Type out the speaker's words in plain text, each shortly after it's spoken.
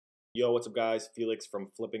Yo, what's up, guys? Felix from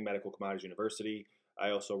Flipping Medical Commodities University.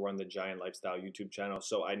 I also run the Giant Lifestyle YouTube channel.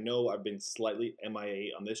 So I know I've been slightly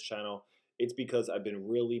MIA on this channel. It's because I've been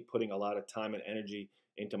really putting a lot of time and energy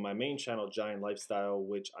into my main channel, Giant Lifestyle,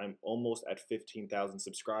 which I'm almost at 15,000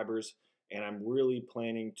 subscribers. And I'm really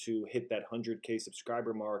planning to hit that 100K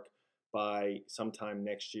subscriber mark by sometime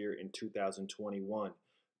next year in 2021.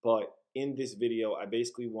 But in this video, I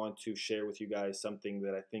basically want to share with you guys something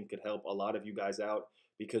that I think could help a lot of you guys out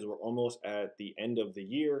because we're almost at the end of the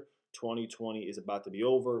year. 2020 is about to be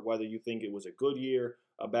over. Whether you think it was a good year,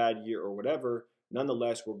 a bad year, or whatever,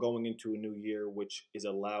 nonetheless, we're going into a new year, which is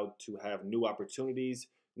allowed to have new opportunities,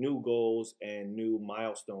 new goals, and new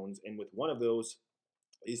milestones. And with one of those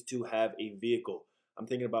is to have a vehicle. I'm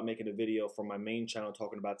thinking about making a video for my main channel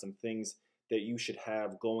talking about some things that you should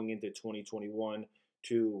have going into 2021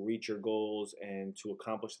 to reach your goals and to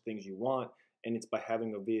accomplish the things you want. And it's by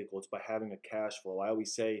having a vehicle, it's by having a cash flow. I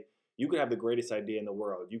always say you could have the greatest idea in the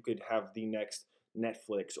world. You could have the next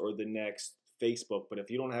Netflix or the next Facebook, but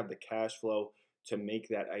if you don't have the cash flow to make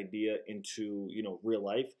that idea into, real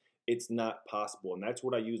life, it's not possible. And that's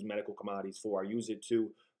what I use medical commodities for. I use it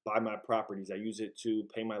to buy my properties. I use it to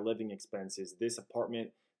pay my living expenses. This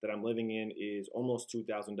apartment that I'm living in is almost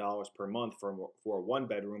 $2,000 per month for a one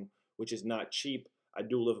bedroom, which is not cheap. I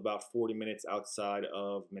do live about 40 minutes outside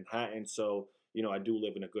of Manhattan, so I do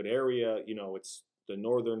live in a good area. It's the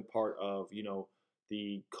northern part of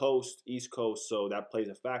the coast, East Coast, so that plays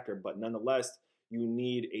a factor. But nonetheless, you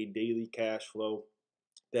need a daily cash flow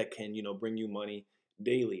that can bring you money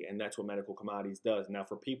daily, and that's what medical commodities does. Now,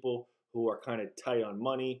 for people who are kind of tight on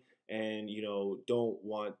money and don't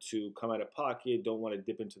want to come out of pocket, don't want to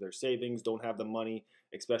dip into their savings, don't have the money,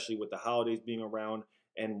 especially with the holidays being around,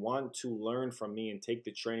 and want to learn from me and take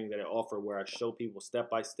the training that I offer, where I show people step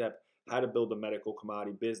by step how to build a medical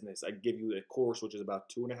commodity business. I give you a course which is about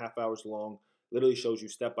 2.5 hours long, literally shows you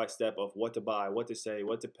step by step of what to buy, what to say,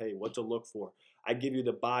 what to pay, what to look for. I give you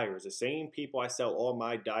the buyers, the same people I sell all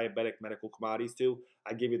my diabetic medical commodities to.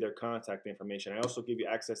 I give you their contact information. I also give you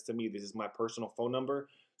access to me. This is my personal phone number.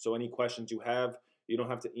 So any questions you have, you don't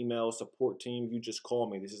have to email a support team. You just call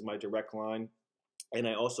me. This is my direct line. And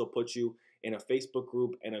I also put you in a Facebook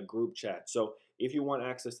group and a group chat. So if you want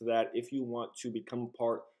access to that, if you want to become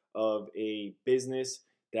part of a business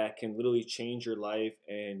that can literally change your life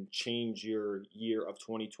and change your year of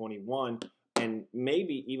 2021, and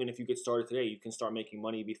maybe even if you get started today, you can start making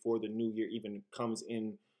money before the new year even comes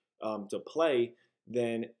in to play.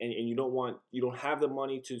 Then and you don't have the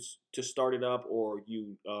money to start it up, or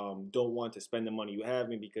you don't want to spend the money you have,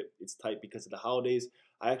 maybe because it's tight because of the holidays.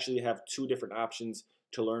 I actually have two different options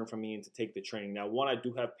to learn from me and to take the training. Now, one, I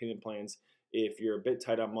do have payment plans. If you're a bit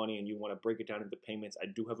tight on money and you want to break it down into payments, I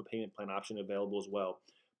do have a payment plan option available as well.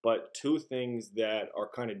 But two things that are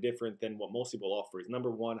kind of different than what most people offer is,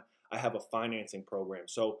 number one, I have a financing program.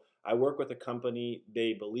 So I work with a company,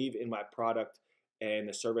 they believe in my product and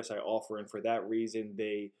the service I offer, and for that reason,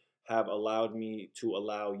 they have allowed me to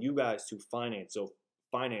allow you guys to finance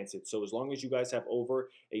it. So as long as you guys have over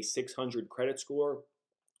a 600 credit score,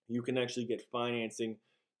 you can actually get financing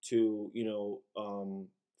to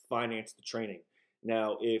finance the training.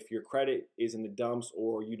 Now, if your credit is in the dumps,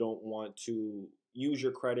 or you don't want to use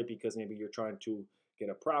your credit because maybe you're trying to get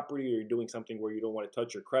a property, or you're doing something where you don't want to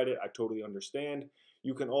touch your credit, I totally understand.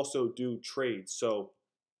 You can also do trades. So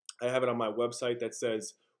I have it on my website that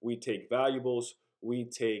says we take valuables, we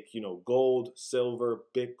take gold, silver,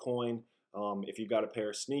 Bitcoin. If you got a pair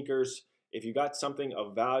of sneakers, if you got something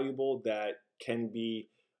of valuable that can be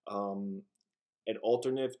um, an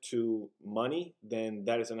alternative to money, then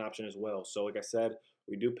that is an option as well. So like I said,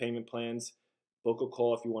 we do payment plans. Book a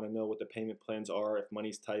call if you want to know what the payment plans are. If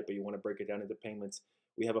money's tight but you want to break it down into payments.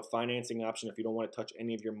 We have a financing option if you don't want to touch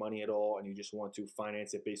any of your money at all and you just want to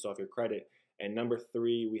finance it based off your credit. And number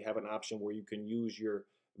three, we have an option where you can use your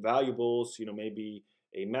valuables, maybe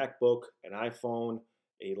a MacBook, an iPhone,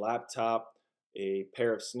 a laptop, a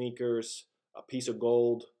pair of sneakers, a piece of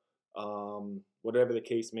gold, whatever the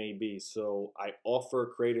case may be. So I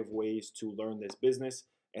offer creative ways to learn this business.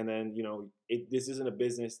 And then, this isn't a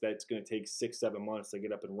business that's going to take 6-7 months to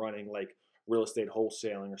get up and running, like real estate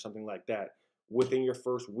wholesaling or something like that. Within your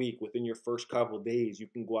first week, within your first couple of days, you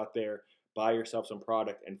can go out there, buy yourself some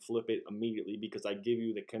product and flip it immediately, because I give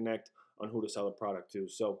you the connect on who to sell the product to.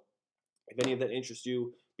 So if any of that interests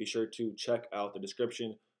you, be sure to check out the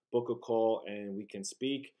description, book a call, and we can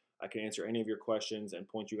speak. I can answer any of your questions and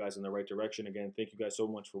point you guys in the right direction. Again, thank you guys so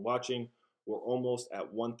much for watching. We're almost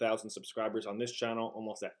at 1,000 subscribers on this channel,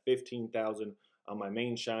 almost at 15,000 on my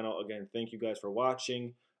main channel. Again, thank you guys for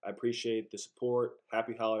watching. I appreciate the support.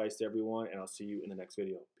 Happy holidays to everyone, and I'll see you in the next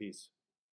video. Peace.